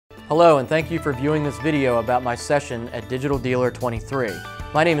Hello, and thank you for viewing this video about my session at Digital Dealer 23.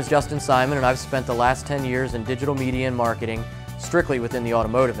 My name is Justin Simon, and I've spent the last 10 years in digital media and marketing strictly within the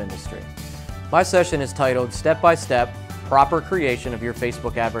automotive industry. My session is titled Step by Step, Proper Creation of Your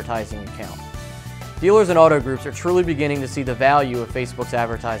Facebook Advertising Account. Dealers and auto groups are truly beginning to see the value of Facebook's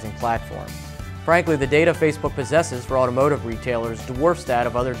advertising platform. Frankly, the data Facebook possesses for automotive retailers dwarfs that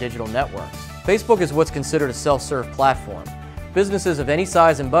of other digital networks. Facebook is what's considered a self-serve platform. Businesses of any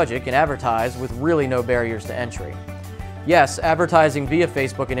size and budget can advertise with really no barriers to entry. Yes, advertising via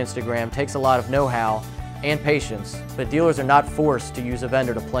Facebook and Instagram takes a lot of know-how and patience, but dealers are not forced to use a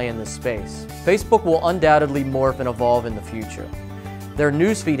vendor to play in this space. Facebook will undoubtedly morph and evolve in the future. Their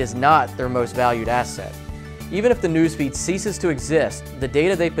newsfeed is not their most valued asset. Even if the newsfeed ceases to exist, the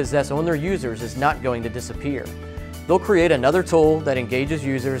data they possess on their users is not going to disappear. They'll create another tool that engages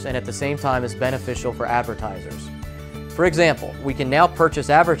users and at the same time is beneficial for advertisers. For example, we can now purchase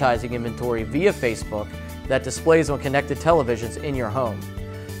advertising inventory via Facebook that displays on connected televisions in your home.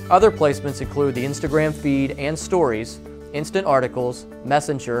 Other placements include the Instagram feed and stories, instant articles,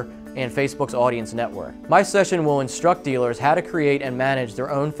 Messenger, and Facebook's audience network. My session will instruct dealers how to create and manage their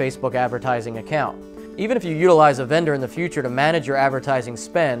own Facebook advertising account. Even if you utilize a vendor in the future to manage your advertising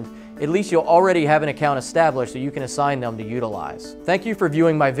spend, at least you'll already have an account established that you can assign them to utilize. Thank you for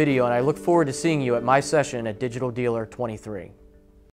viewing my video, and I look forward to seeing you at my session at Digital Dealer 23.